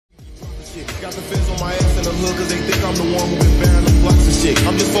Got the feds on my ass in the hood cause they think I'm the one who been bearing the blocks and shit.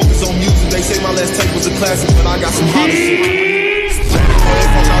 I'm just focused on music. They say my last tape was a classic, but I got some hotter shit. If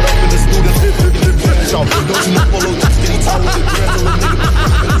I'm not up in the studio, don't you know Polo just getting tall with the dreads or a nigga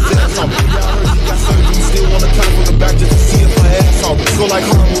ass off. Yeah, I heard you got surgery, you still wanna come from the back just to see if my ass off. Go like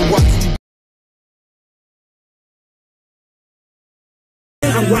Hollywood watch.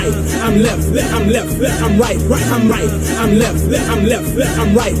 I'm right, I'm left, I'm left, I'm right, I'm right, I'm left, I'm left,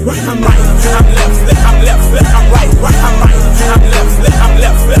 I'm right, I'm right, I'm left, I'm left, I'm right, I'm right, I'm left, I'm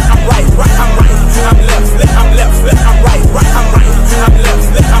left, I'm right, I'm right, I'm left, I'm left, I'm right, I'm right, I'm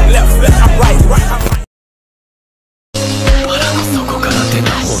left, I'm left, I'm right, I'm right. 腹の底から出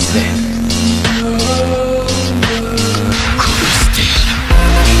た本音殺してやる。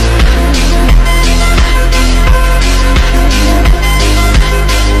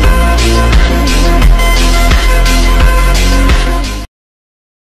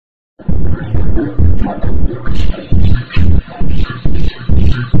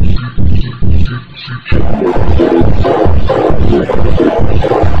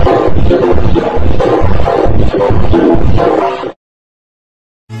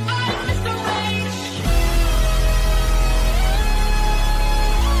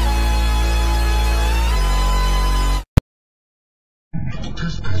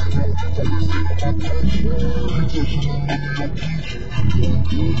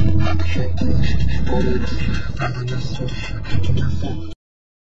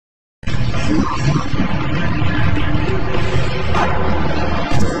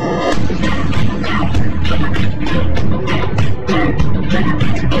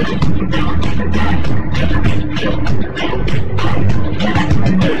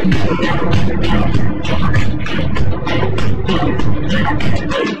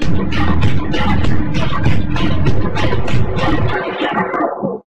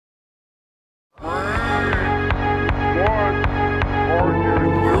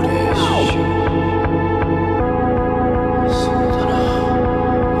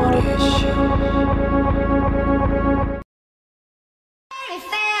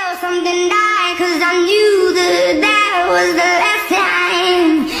Something died, cause I knew that was the last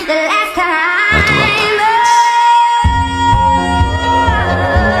time, the last time.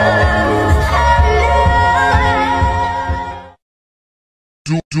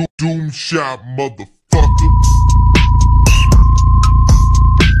 Doom shot, motherfucker.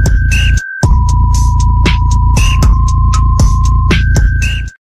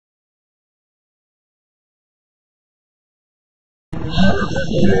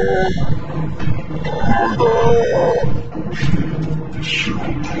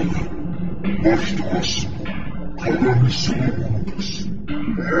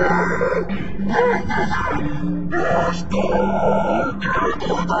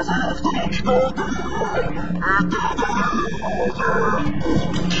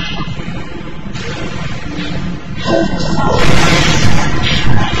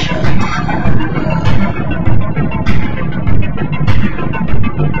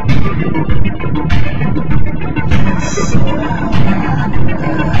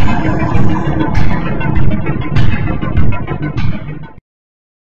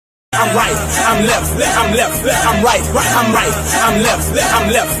 I'm right, I'm left, I'm left, I'm right, I'm right, I'm left, I'm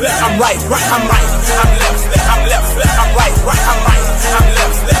left, I'm right, I'm right, I'm left, I'm left, I'm right, I'm right, I'm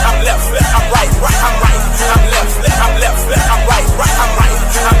left, I'm left, I'm right, I'm right, I'm left, I'm left, I'm right, I'm right,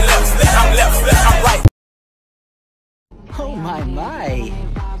 I'm left, I'm left, I'm right. Oh my,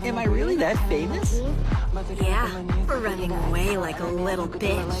 am I really that famous? Yeah, we're running away like a little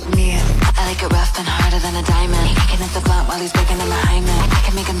bitch. Me, I like it rough and harder than a diamond. He can hit the blunt while he's breaking in the hymen. I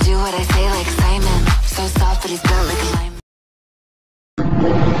can make him do what I say like Simon. So soft but he's built like a lime.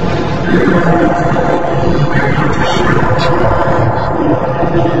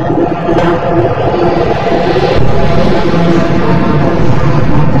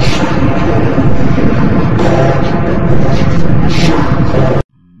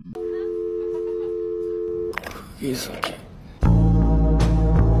 He's okay.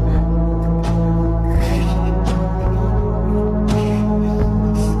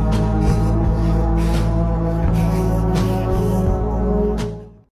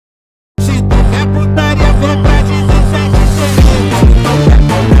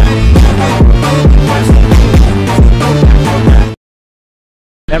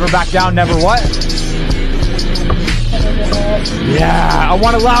 Never back down, never what? Yeah, I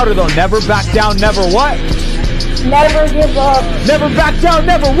want it louder though. Never back down, never what? Never give up. Never back down,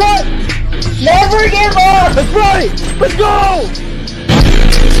 never what? Never give up. That's right. Let's go.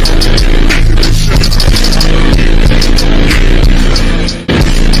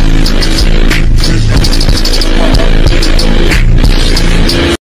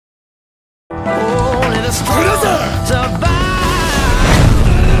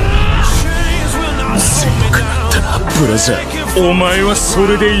 ザー、お前はそ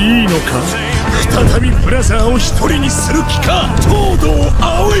れでいいのか？再びブラザーを一人にする気か？東堂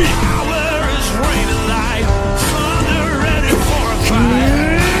葵。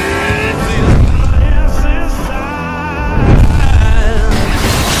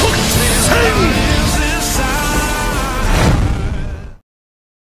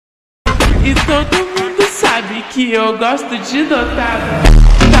E todo mundo sabe que eu gosto de dotado.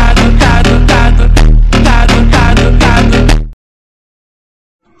 Tado, tado, tado, tado, tado, tado.